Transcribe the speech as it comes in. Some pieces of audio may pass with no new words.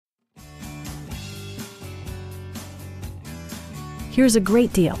Here's a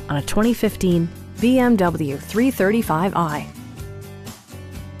great deal on a 2015 BMW 335i.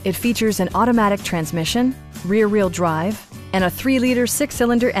 It features an automatic transmission, rear-wheel drive, and a 3-liter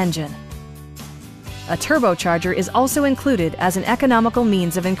 6-cylinder engine. A turbocharger is also included as an economical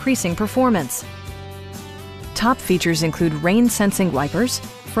means of increasing performance. Top features include rain-sensing wipers,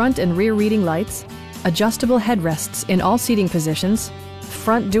 front and rear reading lights, adjustable headrests in all seating positions,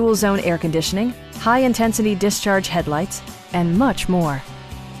 front dual-zone air conditioning, high-intensity discharge headlights, and much more.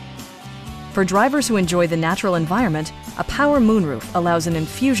 For drivers who enjoy the natural environment, a power moonroof allows an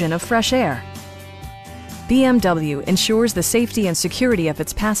infusion of fresh air. BMW ensures the safety and security of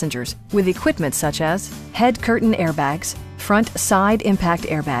its passengers with equipment such as head curtain airbags, front side impact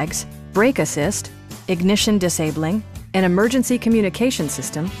airbags, brake assist, ignition disabling, an emergency communication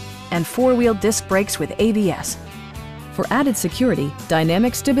system, and 4-wheel disc brakes with ABS. For added security,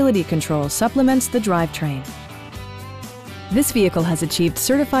 dynamic stability control supplements the drivetrain. This vehicle has achieved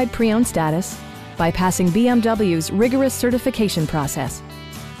certified pre-owned status by passing BMW's rigorous certification process.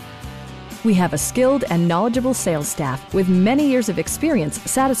 We have a skilled and knowledgeable sales staff with many years of experience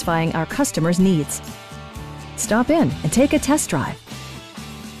satisfying our customers' needs. Stop in and take a test drive.